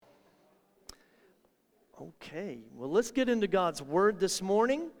Okay, well, let's get into God's Word this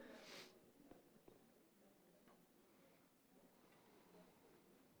morning.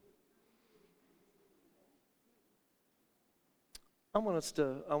 I want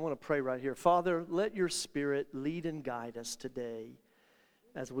to pray right here. Father, let your Spirit lead and guide us today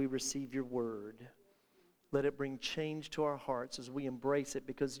as we receive your Word. Let it bring change to our hearts as we embrace it,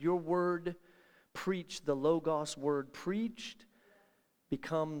 because your Word preached, the Logos Word preached,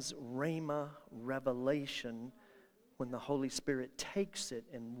 becomes Rhema, revelation, when the Holy Spirit takes it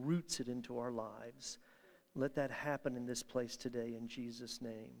and roots it into our lives. Let that happen in this place today in Jesus'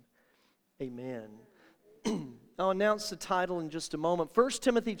 name. Amen. I'll announce the title in just a moment. 1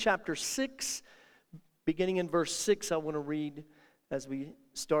 Timothy chapter 6, beginning in verse 6, I want to read as we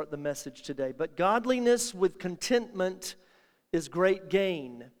start the message today. But godliness with contentment is great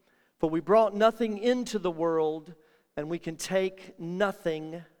gain, for we brought nothing into the world, and we can take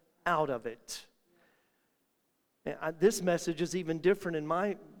nothing out of it. And this message is even different in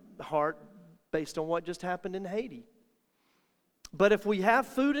my heart based on what just happened in Haiti. But if we have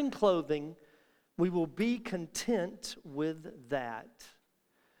food and clothing, we will be content with that.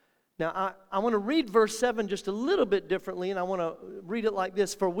 Now, I want to read verse 7 just a little bit differently, and I want to read it like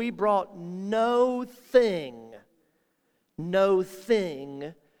this. For we brought no thing into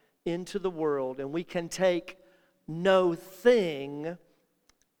the world, and we can take no thing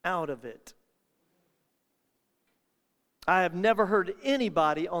out of it. I have never heard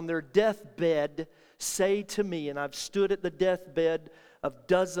anybody on their deathbed say to me, and I've stood at the deathbed of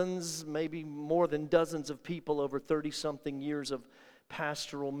dozens, maybe more than dozens of people over 30-something years of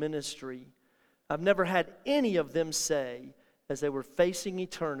pastoral ministry. I've never had any of them say, as they were facing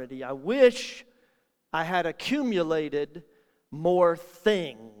eternity, I wish I had accumulated more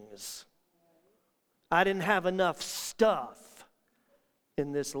things. I didn't have enough stuff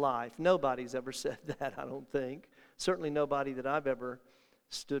in this life. Nobody's ever said that, I don't think. Certainly nobody that I've ever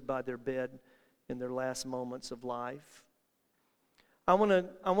stood by their bed in their last moments of life. I want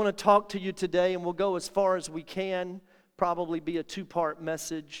to talk to you today, and we'll go as far as we can, probably be a two-part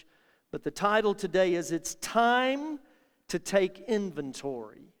message. But the title today is, It's Time to Take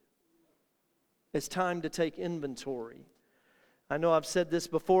Inventory. It's time to take inventory. I know I've said this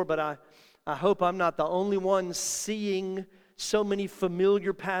before, but I hope I'm not the only one seeing so many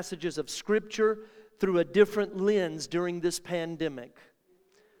familiar passages of Scripture through a different lens during this pandemic.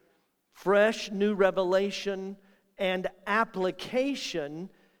 Fresh, new revelation and application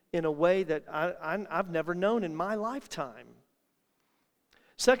in a way that I've never known in my lifetime.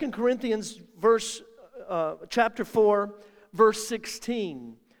 2 Corinthians chapter 4, verse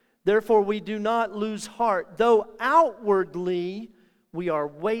 16. Therefore we do not lose heart, though outwardly we are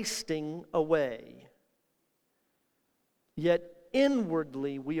wasting away. Yet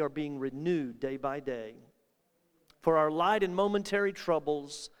inwardly we are being renewed day by day. For our light and momentary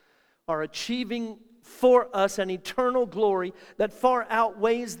troubles are achieving for us an eternal glory that far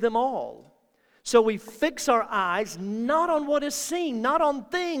outweighs them all. So we fix our eyes not on what is seen, not on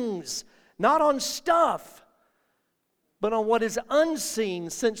things, not on stuff, but on what is unseen,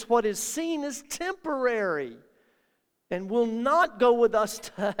 since what is seen is temporary and will not go with us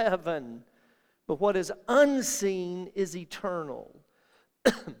to heaven. But what is unseen is eternal.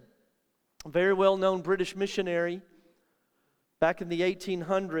 A very well-known British missionary back in the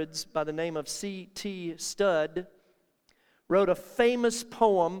 1800s by the name of C.T. Studd wrote a famous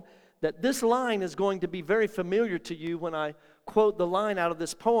poem that this line is going to be very familiar to you when I quote the line out of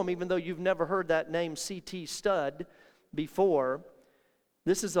this poem, even though you've never heard that name C.T. Studd before.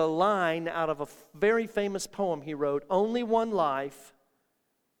 This is a line out of a very famous poem he wrote. Only one life,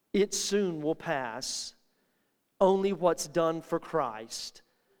 it soon will pass. Only what's done for Christ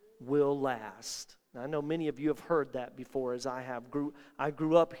will last. Now, I know many of you have heard that before, as I have. I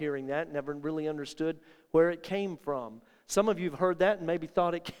grew up hearing that, never really understood where it came from. Some of you have heard that and maybe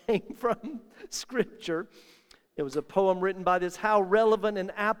thought it came from Scripture. It was a poem written by this. How relevant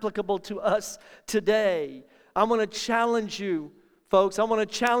and applicable to us today. I want to challenge you, folks. I want to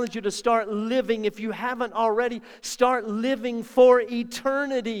challenge you to start living, if you haven't already, start living for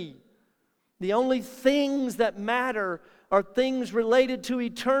eternity. The only things that matter are things related to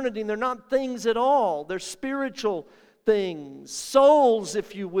eternity, and they're not things at all. They're spiritual things, souls,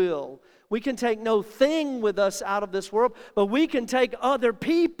 if you will. We can take no thing with us out of this world, but we can take other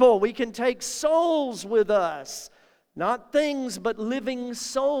people. We can take souls with us. Not things, but living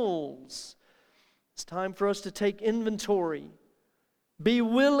souls. It's time for us to take inventory. Be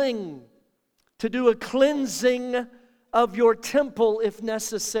willing to do a cleansing of your temple if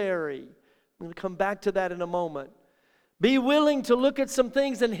necessary. I'm going to come back to that in a moment. Be willing to look at some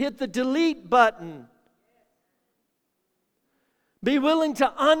things and hit the delete button Be willing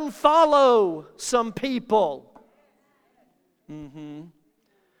to unfollow some people.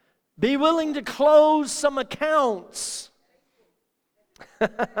 Be willing to close some accounts.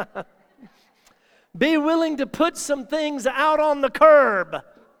 Be willing to put some things out on the curb.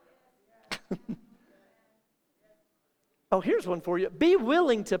 Oh, here's one for you. Be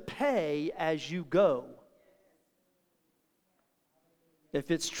willing to pay as you go. If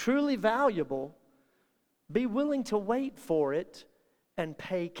it's truly valuable, be willing to wait for it and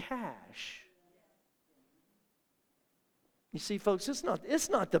pay cash. You see, folks, it's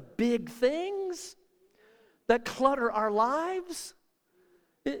not the big things that clutter our lives.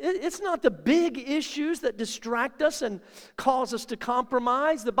 It's not the big issues that distract us and cause us to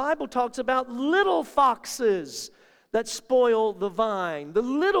compromise. The Bible talks about little foxes that spoil the vine. The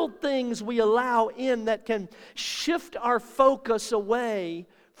little things we allow in that can shift our focus away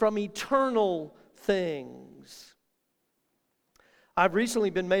from eternal things. I've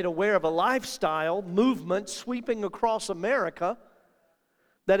recently been made aware of a lifestyle movement sweeping across America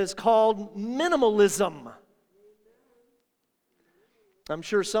that is called minimalism. I'm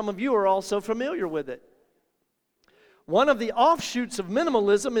sure some of you are also familiar with it. One of the offshoots of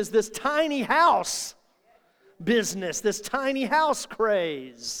minimalism is this tiny house business, this tiny house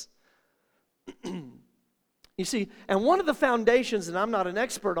craze. You see, and one of the foundations, and I'm not an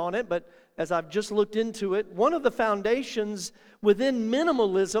expert on it, but as I've just looked into it, one of the foundations within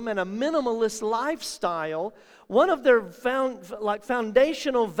minimalism and a minimalist lifestyle, one of their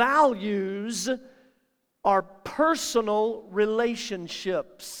foundational values are personal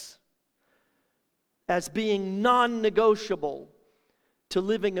relationships as being non-negotiable to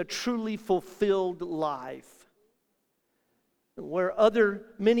living a truly fulfilled life. Where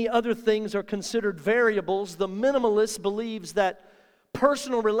many other things are considered variables, the minimalist believes that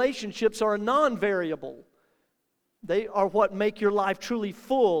personal relationships are a non-variable. They are what make your life truly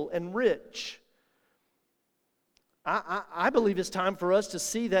full and rich. I believe it's time for us to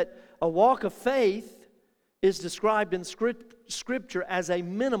see that a walk of faith is described in Scripture as a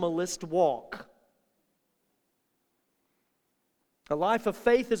minimalist walk. A life of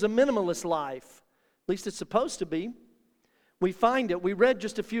faith is a minimalist life. At least it's supposed to be. We find it. We read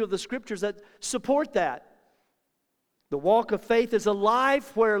just a few of the scriptures that support that. The walk of faith is a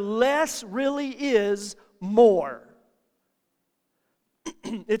life where less really is more.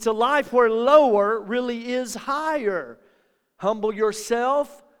 It's a life where lower really is higher. Humble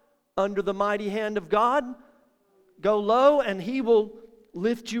yourself under the mighty hand of God. Go low and He will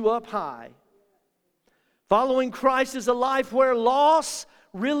lift you up high. Following Christ is a life where loss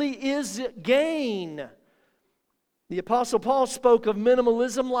really is gain. The Apostle Paul spoke of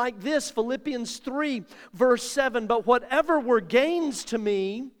minimalism like this, Philippians 3, verse 7, "But whatever were gains to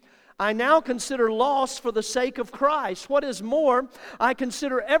me, I now consider loss for the sake of Christ. What is more, I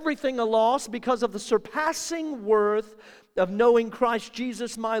consider everything a loss because of the surpassing worth of knowing Christ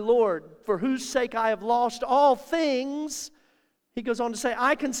Jesus my Lord, for whose sake I have lost all things." He goes on to say,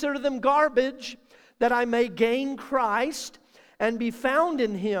 "I consider them garbage, that I may gain Christ and be found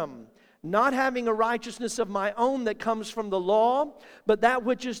in Him, not having a righteousness of my own that comes from the law, but that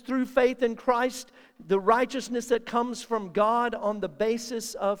which is through faith in Christ, the righteousness that comes from God on the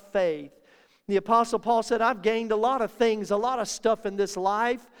basis of faith." The Apostle Paul said, I've gained a lot of things, a lot of stuff in this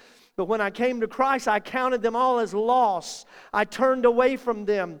life, but when I came to Christ, I counted them all as loss. I turned away from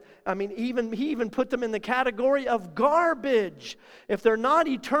them. He even put them in the category of garbage. If they're not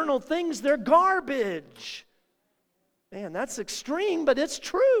eternal things, they're garbage. Man, that's extreme, but it's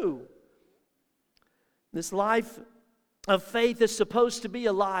true. This life of faith is supposed to be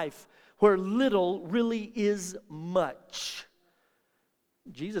a life where little really is much.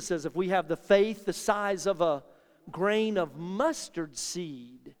 Jesus says if we have the faith the size of a grain of mustard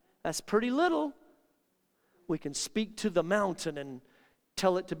seed, that's pretty little. We can speak to the mountain and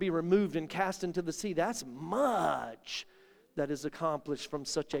tell it to be removed and cast into the sea. That's much that is accomplished from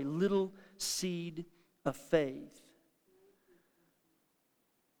such a little seed of faith.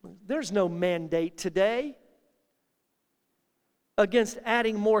 There's no mandate today against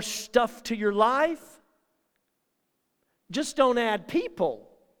adding more stuff to your life. Just don't add people.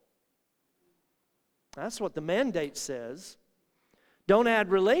 That's what the mandate says. Don't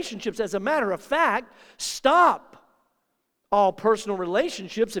add relationships. As a matter of fact, stop all personal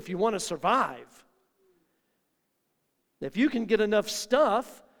relationships if you want to survive. If you can get enough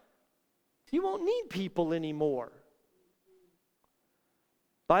stuff, you won't need people anymore.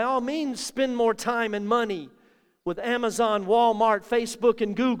 By all means, spend more time and money with Amazon, Walmart, Facebook,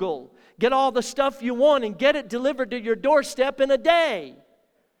 and Google. Get all the stuff you want and get it delivered to your doorstep in a day.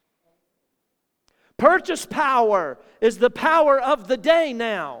 Purchase power is the power of the day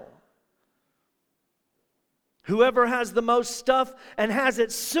now. Whoever has the most stuff and has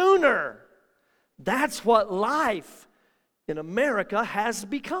it sooner, that's what life in America has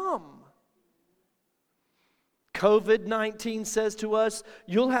become. COVID-19 says to us,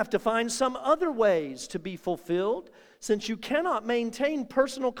 you'll have to find some other ways to be fulfilled since you cannot maintain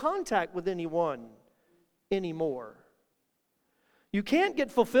personal contact with anyone anymore. You can't get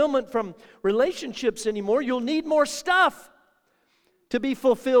fulfillment from relationships anymore. You'll need more stuff to be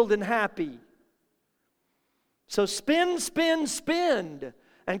fulfilled and happy. So spend,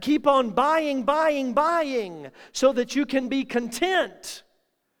 and keep on buying, so that you can be content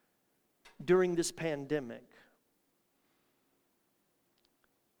during this pandemic.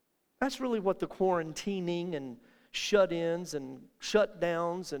 That's really what the quarantining and shut-ins and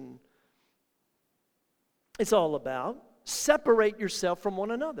shutdowns and it's all about. Separate yourself from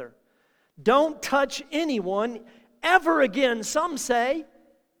one another. Don't touch anyone ever again, some say.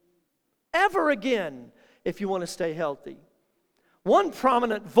 Ever again, if you want to stay healthy. One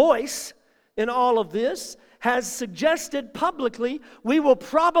prominent voice in all of this has suggested publicly we will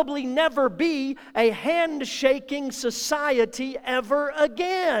probably never be a handshaking society ever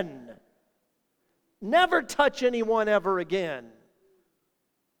again. Never touch anyone ever again.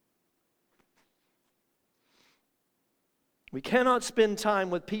 We cannot spend time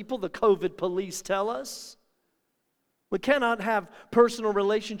with people, the COVID police tell us. We cannot have personal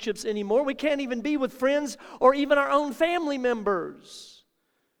relationships anymore. We can't even be with friends or even our own family members.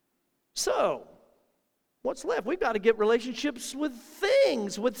 So, what's left? We've got to get relationships with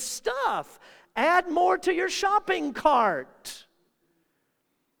things, with stuff. Add more to your shopping cart.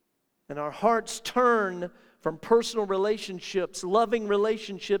 And our hearts turn from personal relationships, loving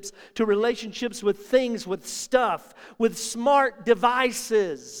relationships, to relationships with things, with stuff, with smart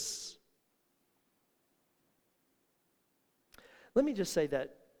devices. Let me just say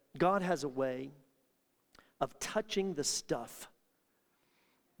that God has a way of touching the stuff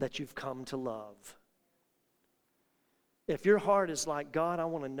that you've come to love. If your heart is like, God, I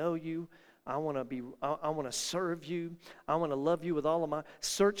want to know you, I want to serve you, I want to love you with all of my,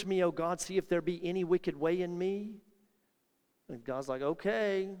 search me, oh God, see if there be any wicked way in me. And God's like,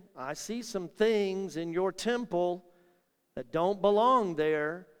 okay, I see some things in your temple that don't belong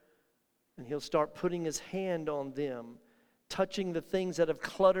there. And He'll start putting His hand on them, touching the things that have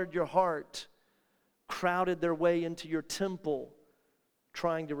cluttered your heart, crowded their way into your temple,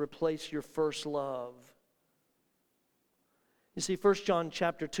 trying to replace your first love. You see, 1 John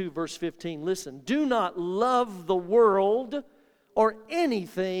chapter 2, verse 15, listen, do not love the world or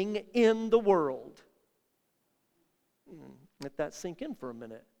anything in the world. Let that sink in for a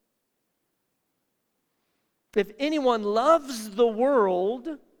minute. If anyone loves the world,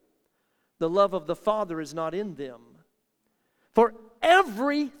 the love of the Father is not in them. For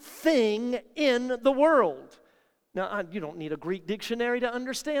everything in the world. Now, you don't need a Greek dictionary to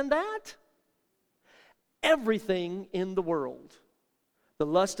understand that. Everything in the world. The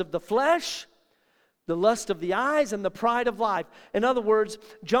lust of the flesh, the lust of the eyes, and the pride of life. In other words,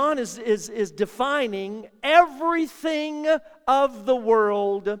 John is defining everything of the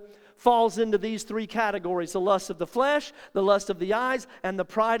world falls into these three categories. The lust of the flesh, the lust of the eyes, and the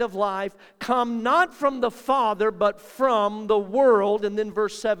pride of life come not from the Father, but from the world. And then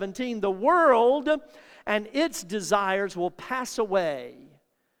verse 17, the world and its desires will pass away,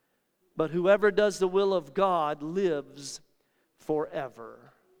 but whoever does the will of God lives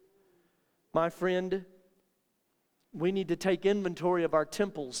forever. My friend, we need to take inventory of our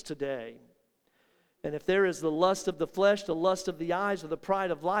temples today. And if there is the lust of the flesh, the lust of the eyes, or the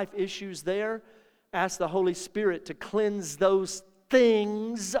pride of life issues there, ask the Holy Spirit to cleanse those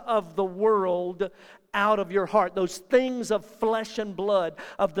things of the world out of your heart. Those things of flesh and blood,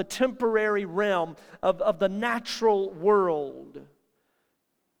 of the temporary realm, of the natural world.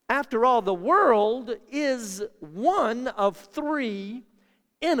 After all, the world is one of three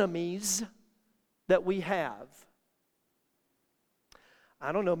enemies that we have.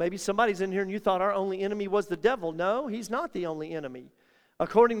 I don't know, maybe somebody's in here and you thought our only enemy was the devil. No, he's not the only enemy.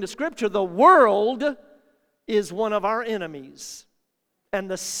 According to Scripture, the world is one of our enemies. And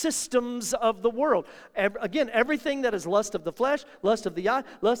the systems of the world. Again, everything that is lust of the flesh, lust of the eye,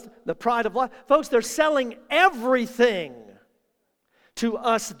 lust, the pride of life. Folks, they're selling everything to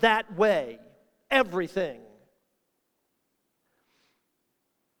us that way. Everything.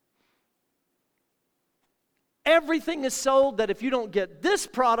 Everything is sold that if you don't get this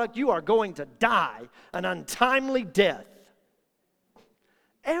product, you are going to die an untimely death.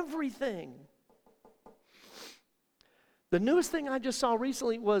 Everything. The newest thing I just saw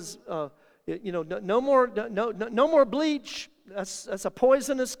recently was No more bleach. That's a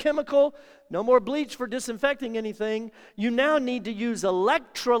poisonous chemical. No more bleach for disinfecting anything. You now need to use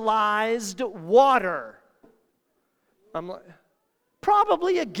electrolyzed water. I'm like,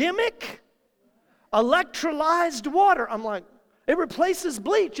 probably a gimmick. Electrolyzed water. I'm like, it replaces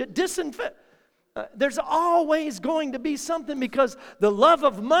bleach. It disinfects. There's always going to be something, because the love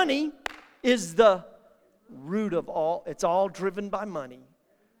of money is the root of all. It's all driven by money.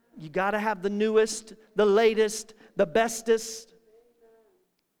 You got to have the newest, the latest, the bestest.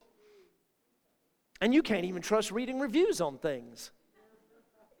 And you can't even trust reading reviews on things,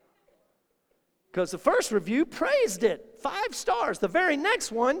 because the first review praised it, 5 stars. The very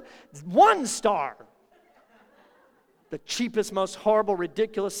next one, 1 star. The cheapest, most horrible,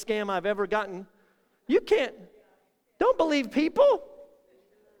 ridiculous scam I've ever gotten. Don't believe people.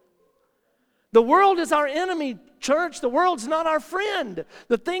 The world is our enemy, church. The world's not our friend.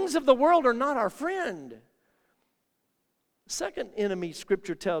 The things of the world are not our friend. The second enemy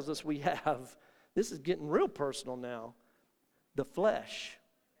Scripture tells us we have, this is getting real personal now, the flesh.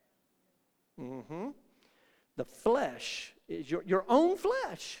 The flesh is your own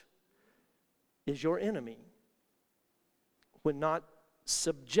flesh is your enemy when not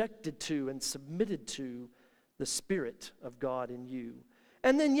subjected to and submitted to the Spirit of God in you.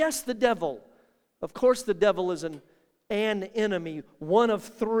 And then, yes, the devil. Of course, the devil is an enemy, one of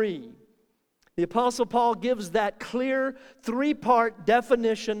 3. The Apostle Paul gives that clear 3-part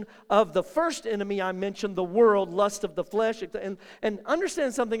definition of the first enemy I mentioned, the world, lust of the flesh. And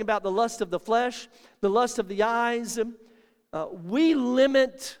understand something about the lust of the flesh, the lust of the eyes. We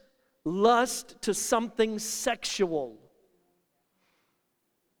limit lust to something sexual.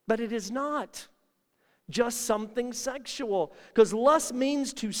 But it is not just something sexual, because lust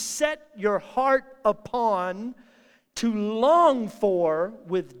means to set your heart upon, to long for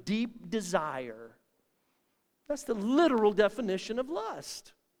with deep desire. That's the literal definition of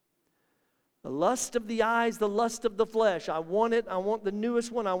lust. The lust of the eyes, the lust of the flesh. I want it. I want the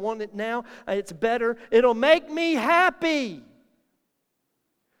newest one. I want it now. It's better. It'll make me happy.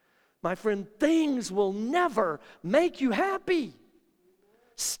 My friend, things will never make you happy.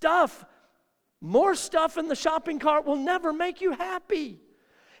 More stuff in the shopping cart will never make you happy.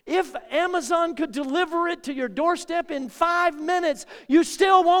 If Amazon could deliver it to your doorstep in 5 minutes, you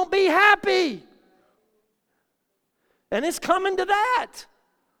still won't be happy. And it's coming to that.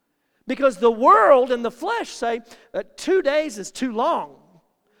 Because the world and the flesh say that 2 days is too long.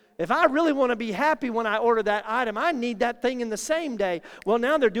 If I really want to be happy when I order that item, I need that thing in the same day. Well,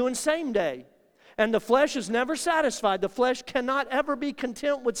 now they're doing same day. And the flesh is never satisfied. The flesh cannot ever be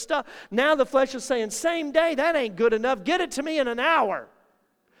content with stuff. Now the flesh is saying, same day, that ain't good enough. Get it to me in an hour.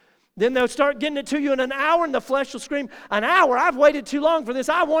 Then they'll start getting it to you in an hour, and the flesh will scream, an hour? I've waited too long for this.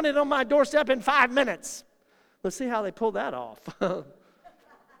 I want it on my doorstep in 5 minutes. Let's see how they pull that off. I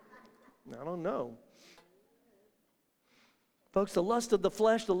don't know. Folks, the lust of the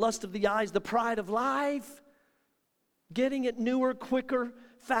flesh, the lust of the eyes, the pride of life, getting it newer, quicker,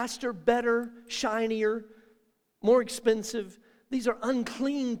 faster, better, shinier, more expensive. These are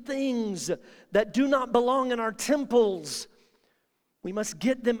unclean things that do not belong in our temples. We must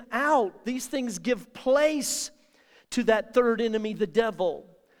get them out. These things give place to that third enemy, the devil.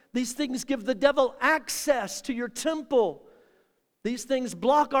 These things give the devil access to your temple. These things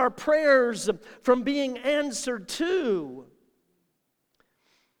block our prayers from being answered too.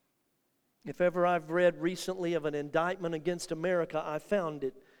 If ever I've read recently of an indictment against America, I found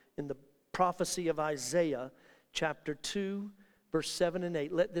it in the prophecy of Isaiah, chapter 2, verse 7 and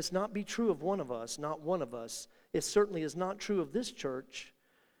 8. Let this not be true of one of us, not one of us. It certainly is not true of this church,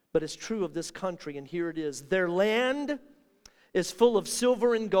 but it's true of this country, and here it is. Their land is full of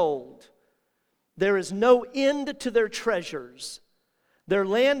silver and gold. There is no end to their treasures. Their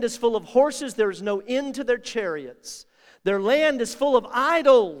land is full of horses. There is no end to their chariots. Their land is full of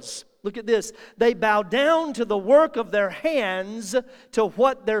idols. Look at this. They bow down to the work of their hands, to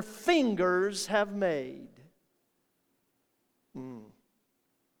what their fingers have made.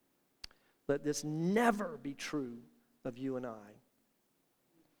 Let this never be true of you and I.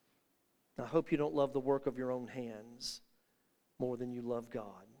 I hope you don't love the work of your own hands more than you love God.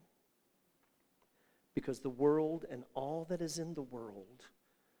 Because the world and all that is in the world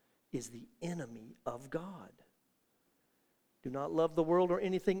is the enemy of God. Do not love the world or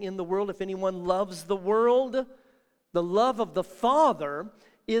anything in the world. If anyone loves the world, the love of the Father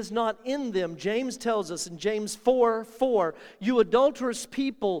is not in them. James tells us in James 4:4, you adulterous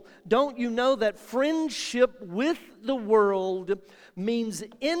people, don't you know that friendship with the world means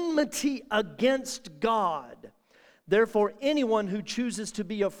enmity against God? Therefore, anyone who chooses to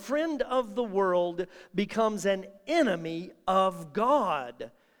be a friend of the world becomes an enemy of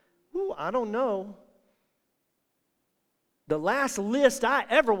God. Ooh, I don't know. The last list I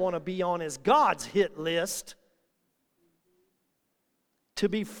ever want to be on is God's hit list. To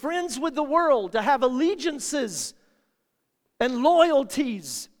be friends with the world, to have allegiances and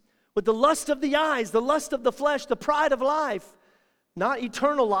loyalties with the lust of the eyes, the lust of the flesh, the pride of life. Not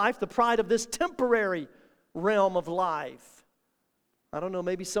eternal life, the pride of this temporary realm of life. I don't know,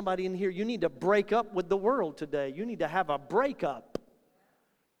 maybe somebody in here, you need to break up with the world today. You need to have a breakup.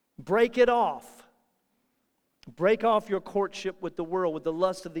 Break it off. Break off your courtship with the world, with the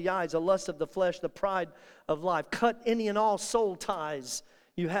lust of the eyes, the lust of the flesh, the pride of life. Cut any and all soul ties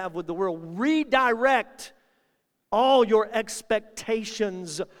you have with the world. Redirect all your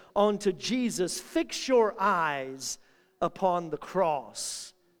expectations onto Jesus. Fix your eyes upon the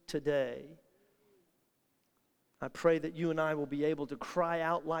cross today. I pray that you and I will be able to cry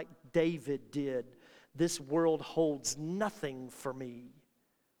out like David did. This world holds nothing for me.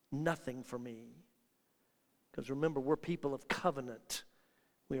 Nothing for me. Because remember, we're people of covenant.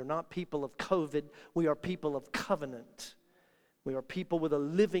 We are not people of COVID. We are people of covenant. We are people with a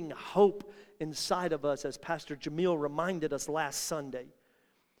living hope inside of us, as Pastor Jamil reminded us last Sunday.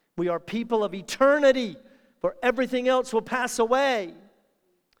 We are people of eternity, for everything else will pass away.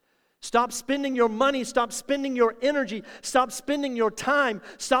 Stop spending your money. Stop spending your energy. Stop spending your time.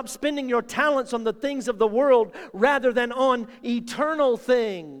 Stop spending your talents on the things of the world rather than on eternal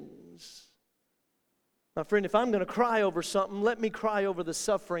things. My friend, if I'm going to cry over something, let me cry over the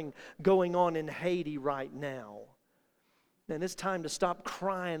suffering going on in Haiti right now. And it's time to stop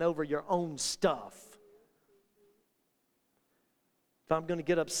crying over your own stuff. If I'm going to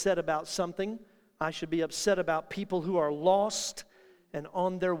get upset about something, I should be upset about people who are lost and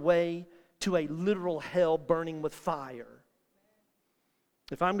on their way to a literal hell burning with fire.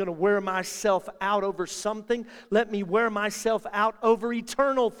 If I'm going to wear myself out over something, let me wear myself out over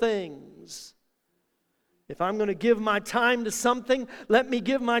eternal things. If I'm going to give my time to something, let me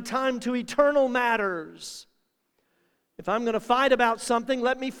give my time to eternal matters. If I'm going to fight about something,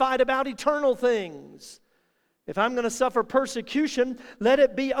 let me fight about eternal things. If I'm going to suffer persecution, let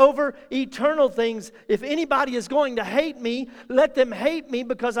it be over eternal things. If anybody is going to hate me, let them hate me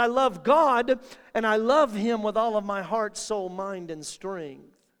because I love God and I love Him with all of my heart, soul, mind, and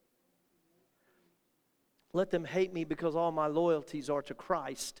strength. Let them hate me because all my loyalties are to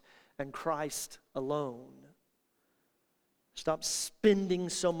Christ and Christ alone. Stop spending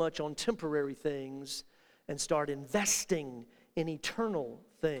so much on temporary things and start investing in eternal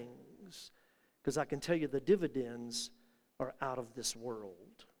things. Because I can tell you the dividends are out of this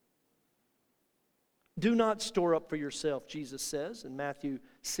world. Do not store up for yourself, Jesus says in Matthew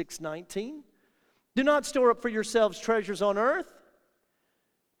 6:19. Do not store up for yourselves treasures on earth,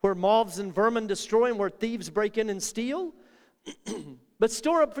 where moths and vermin destroy and where thieves break in and steal. But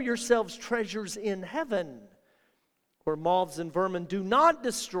store up for yourselves treasures in heaven, where moths and vermin do not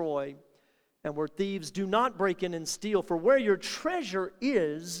destroy and where thieves do not break in and steal. For where your treasure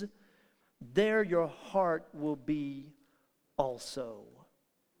is, there your heart will be also.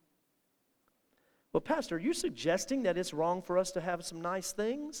 Well, Pastor, are you suggesting that it's wrong for us to have some nice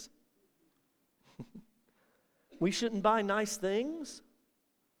things? We shouldn't buy nice things?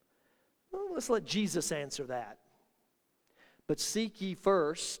 Well, let's let Jesus answer that. But seek ye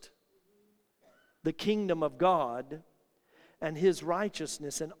first the kingdom of God and His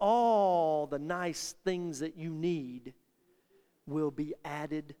righteousness, and all the nice things that you need will be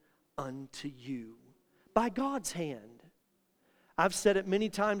added unto you by God's hand. I've said it many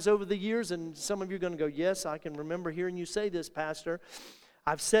times over the years, and some of you are going to go, yes, I can remember hearing you say this, Pastor.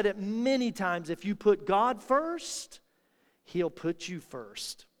 I've said it many times. If you put God first, He'll put you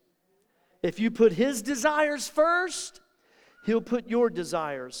first. If you put His desires first, He'll put your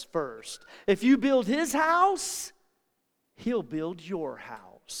desires first. If you build His house, He'll build your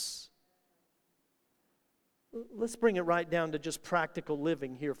house. Let's bring it right down to just practical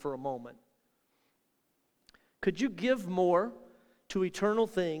living here for a moment. Could you give more to eternal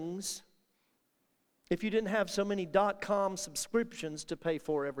things if you didn't have so many .com subscriptions to pay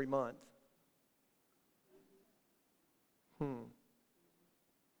for every month?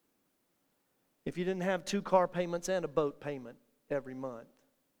 If you didn't have 2 car payments and a boat payment every month?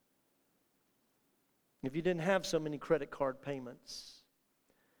 If you didn't have so many credit card payments?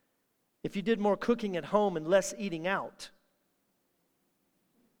 If you did more cooking at home and less eating out?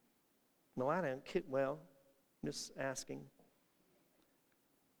 No, I don't. Well, I'm just asking.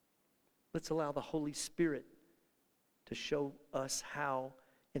 Let's allow the Holy Spirit to show us how,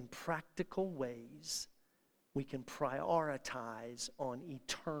 in practical ways, we can prioritize on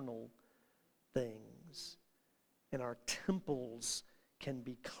eternal things. And our temples can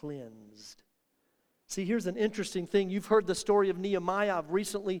be cleansed. See, here's an interesting thing. You've heard the story of Nehemiah. I've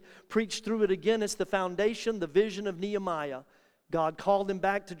recently preached through it again. It's the foundation, the vision of Nehemiah. God called him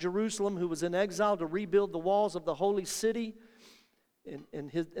back to Jerusalem, who was in exile, to rebuild the walls of the holy city. And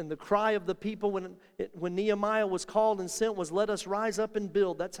the cry of the people when Nehemiah was called and sent was, "Let us rise up and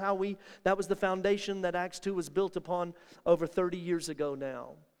build." That was the foundation that Acts 2 was built upon over 30 years ago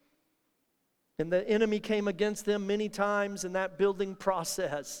now. And the enemy came against them many times in that building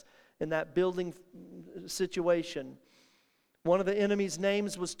process, in that building situation. One of the enemy's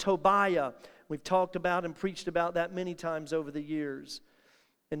names was Tobiah. We've talked about and preached about that many times over the years.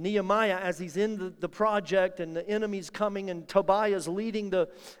 And Nehemiah, as he's in the project and the enemy's coming and Tobiah's leading the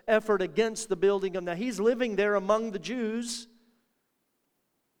effort against the building, and now he's living there among the Jews.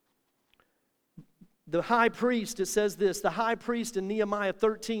 The high priest, it says this, the high priest in Nehemiah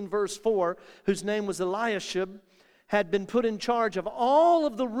 13 verse 4, whose name was Eliashib, had been put in charge of all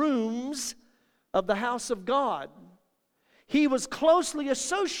of the rooms of the house of God. He was closely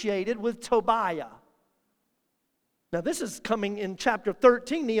associated with Tobiah. Now this is coming in chapter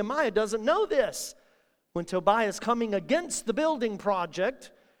 13. Nehemiah doesn't know this. When Tobiah is coming against the building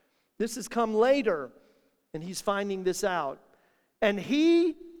project, this has come later, and he's finding this out. And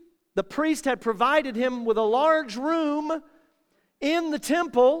the priest had provided him with a large room in the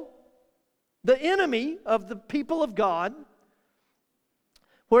temple, the enemy of the people of God,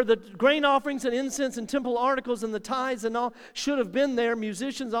 where the grain offerings and incense and temple articles and the tithes and all should have been there,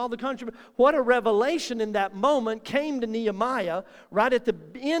 musicians, all the country. What a revelation in that moment came to Nehemiah right at the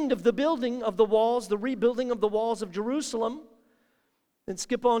end of the building of the walls, the rebuilding of the walls of Jerusalem. And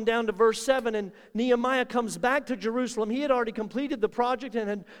skip on down to verse 7, and Nehemiah comes back to Jerusalem. He had already completed the project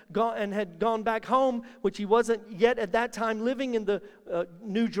and had gone back home, which he wasn't yet at that time living in the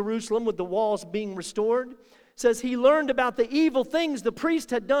New Jerusalem with the walls being restored. It says he learned about the evil things the priest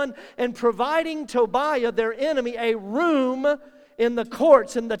had done and providing Tobiah, their enemy, a room in the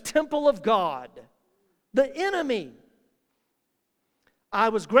courts in the temple of God. The enemy. I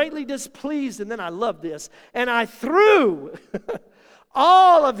was greatly displeased, and then I love this, and I threw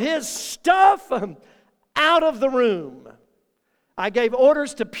all of his stuff out of the room. I gave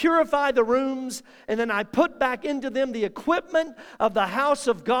orders to purify the rooms, and then I put back into them the equipment of the house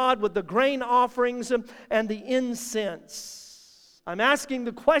of God with the grain offerings and the incense. I'm asking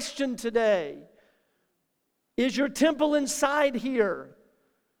the question today, is your temple inside here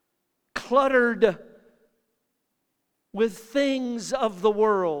cluttered with things of the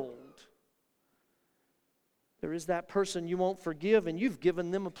world? There is that person you won't forgive, and you've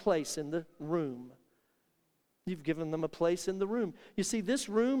given them a place in the room. You've given them a place in the room. You see, this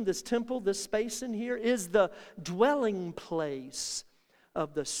room, this temple, this space in here is the dwelling place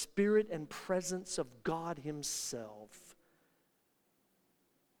of the Spirit and presence of God Himself.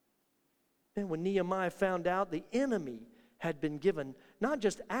 And when Nehemiah found out the enemy had been given not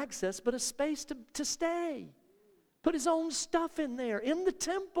just access, but a space to stay. Put his own stuff in there, in the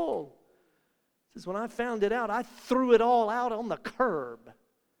temple. Says, when I found it out, I threw it all out on the curb.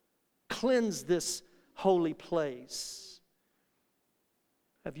 Cleansed this holy place.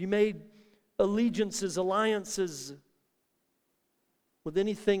 Have you made allegiances, alliances with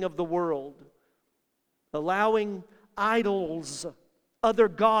anything of the world? Allowing idols, other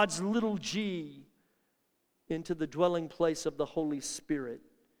gods, little g, into the dwelling place of the Holy Spirit.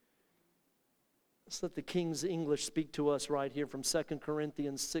 Let's let the King's English speak to us right here from 2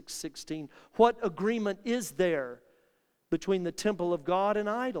 Corinthians 6:16. What agreement is there between the temple of God and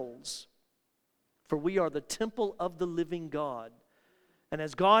idols? For we are the temple of the living God. And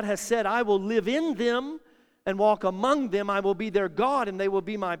as God has said, I will live in them and walk among them. I will be their God and they will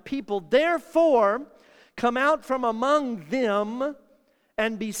be my people. Therefore, come out from among them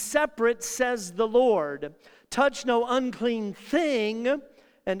and be separate, says the Lord. Touch no unclean thing,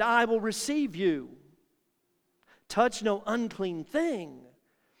 and I will receive you. Touch no unclean thing,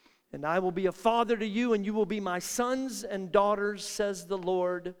 and I will be a father to you, and you will be my sons and daughters, says the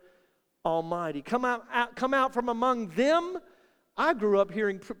Lord Almighty. Come out from among them. I grew up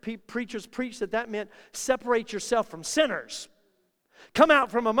hearing preachers preach that meant separate yourself from sinners. Come out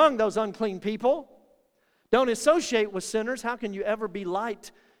from among those unclean people. Don't associate with sinners. How can you ever be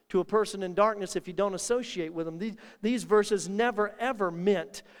light to a person in darkness if you don't associate with them? These verses never ever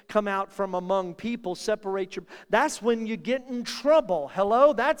meant come out from among people, separate your... That's when you get in trouble.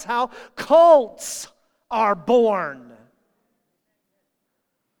 Hello? That's how cults are born.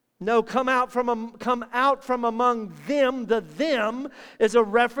 No, come out from among them. The them is a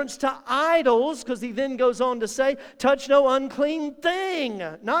reference to idols, because he then goes on to say, touch no unclean thing,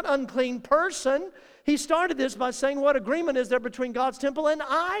 not unclean person. He started this by saying, what agreement is there between God's temple and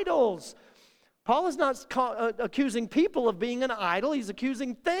idols? Paul is not accusing people of being an idol. He's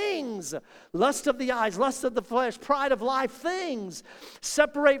accusing things. Lust of the eyes, lust of the flesh, pride of life, things.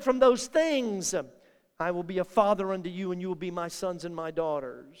 Separate from those things. I will be a father unto you, and you will be my sons and my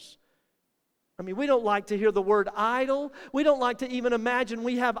daughters. I mean, we don't like to hear the word idol. We don't like to even imagine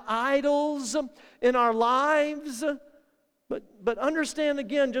we have idols in our lives. But understand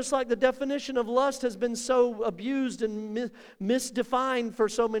again, just like the definition of lust has been so abused and misdefined for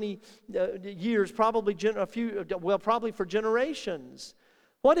so many years, probably for generations.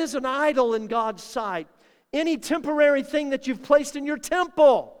 What is an idol in God's sight? Any temporary thing that you've placed in your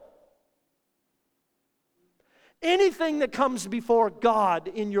temple. Anything that comes before God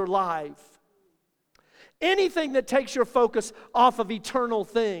in your life. Anything that takes your focus off of eternal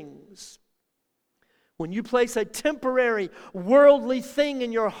things. When you place a temporary, worldly thing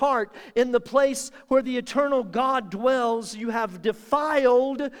in your heart, in the place where the eternal God dwells, you have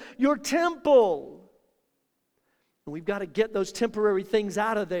defiled your temple. And we've got to get those temporary things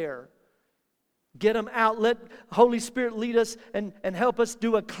out of there. Get them out. Let Holy Spirit lead us and help us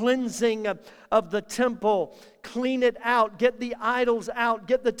do a cleansing of the temple. Clean it out. Get the idols out.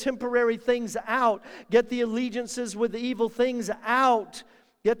 Get the temporary things out. Get the allegiances with the evil things out.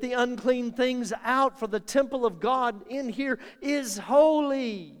 Get the unclean things out, for the temple of God in here is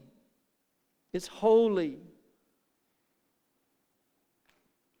holy. It's holy.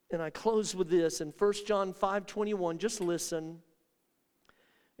 And I close with this in 1 John 5:21. Just listen.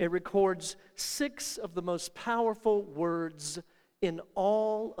 It records 6 of the most powerful words in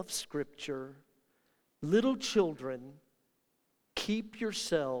all of Scripture. Little children, keep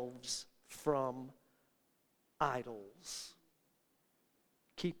yourselves from idols.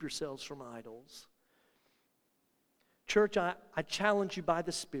 Keep yourselves from idols. Church, I challenge you by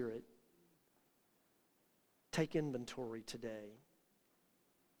the Spirit. Take inventory today.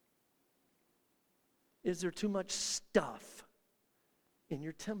 Is there too much stuff in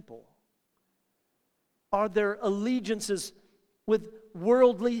your temple? Are there allegiances with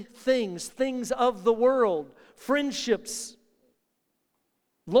worldly things, things of the world, friendships,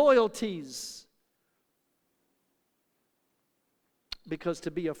 loyalties? Because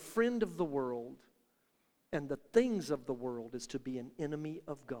to be a friend of the world and the things of the world is to be an enemy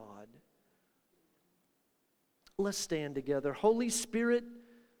of God. Let's stand together. Holy Spirit,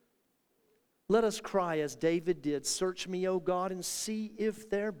 let us cry as David did, search me, O God, and see if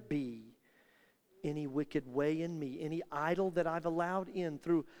there be any wicked way in me, any idol that I've allowed in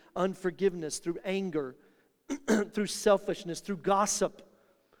through unforgiveness, through anger, through selfishness, through gossip,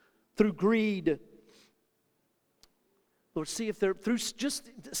 through greed. Lord, see if they're through just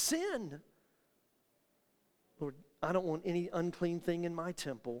sin. Lord, I don't want any unclean thing in my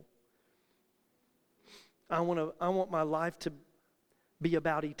temple. I want my life to be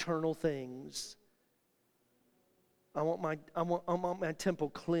about eternal things. I want my temple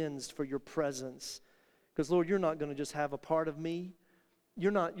cleansed for your presence. Because Lord, you're not going to just have a part of me.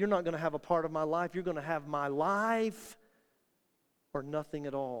 You're not going to have a part of my life. You're going to have my life or nothing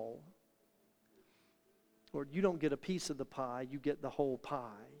at all. Lord, you don't get a piece of the pie, you get the whole pie.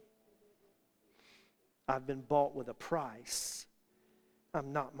 I've been bought with a price.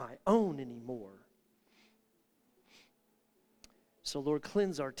 I'm not my own anymore. So, Lord,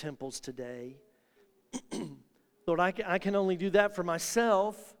 cleanse our temples today. Lord, I can only do that for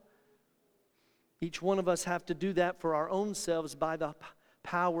myself. Each one of us have to do that for our own selves by the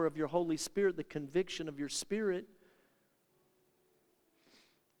power of your Holy Spirit, the conviction of your Spirit.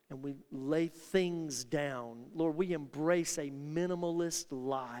 And we lay things down. Lord, we embrace a minimalist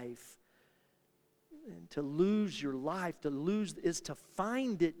life. And to lose your life, to lose is to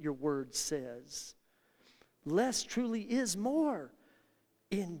find it, your word says. Less truly is more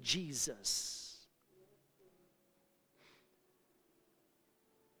in Jesus.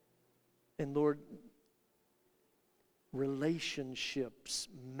 And Lord, relationships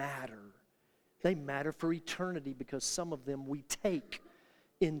matter. They matter for eternity because some of them we take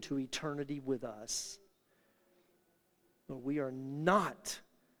into eternity with us. But we are not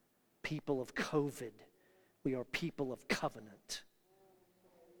people of COVID. We are people of covenant.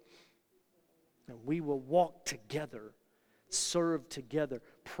 And we will walk together, serve together,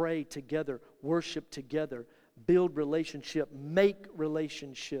 pray together, worship together, build relationship, make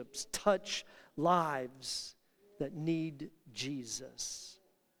relationships, touch lives that need Jesus.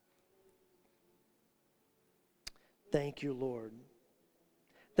 Thank you, Lord.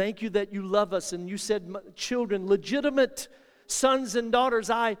 Thank you that you love us. And you said, children, legitimate sons and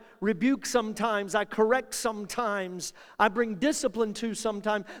daughters, I rebuke sometimes, I correct sometimes, I bring discipline to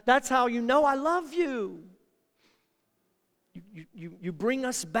sometimes. That's how you know I love you. You bring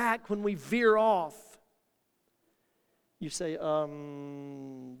us back when we veer off. You say,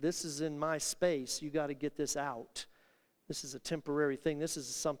 this is in my space. You got to get this out. This is a temporary thing. This is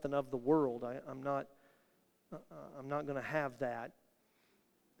something of the world. I'm not going to have that.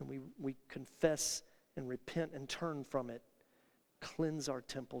 And we confess and repent and turn from it. Cleanse our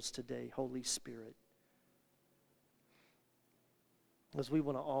temples today, Holy Spirit. As we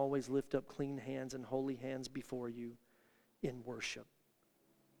want to always lift up clean hands and holy hands before you in worship.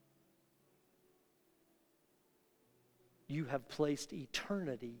 You have placed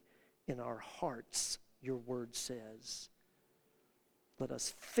eternity in our hearts, your word says. Let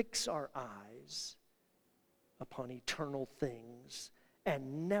us fix our eyes upon eternal things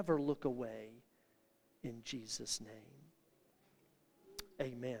and never look away, in Jesus' name.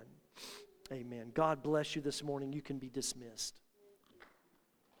 Amen. Amen. God bless you this morning. You can be dismissed.